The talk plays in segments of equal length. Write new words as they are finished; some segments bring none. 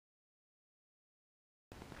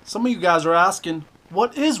Some of you guys are asking,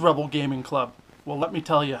 what is Rebel Gaming Club? Well, let me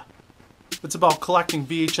tell you. It's about collecting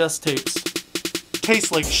VHS tapes.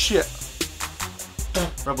 Tastes like shit.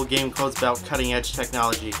 Rebel Gaming Club's about cutting edge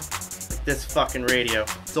technology. Like this fucking radio.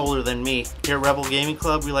 It's older than me. Here at Rebel Gaming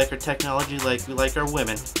Club, we like our technology like we like our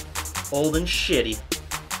women. Old and shitty.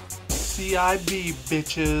 CIB,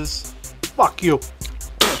 bitches. Fuck you.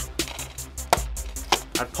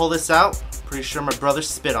 I'd pull this out. Pretty sure my brother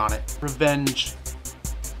spit on it. Revenge.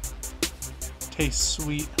 Tastes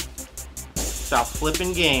sweet. It's about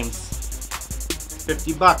flipping games.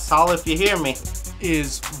 $50, holla if you hear me.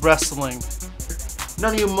 Is wrestling.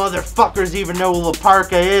 None of you motherfuckers even know who La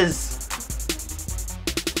Parka is.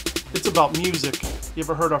 It's about music. You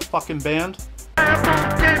ever heard our fucking band?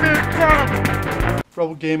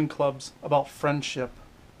 Rebel Gaming Club's about friendship.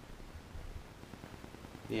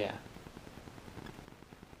 Yeah.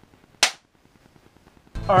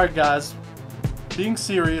 Alright guys, being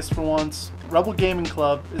serious for once, Rebel Gaming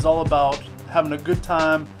Club is all about having a good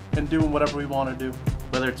time and doing whatever we want to do.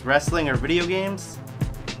 Whether it's wrestling or video games,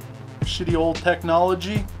 Shitty old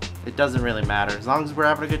technology. it doesn't really matter. As long as we're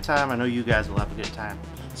having a good time, I know you guys will have a good time.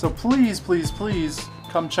 So please, please, please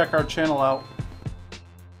come check our channel out.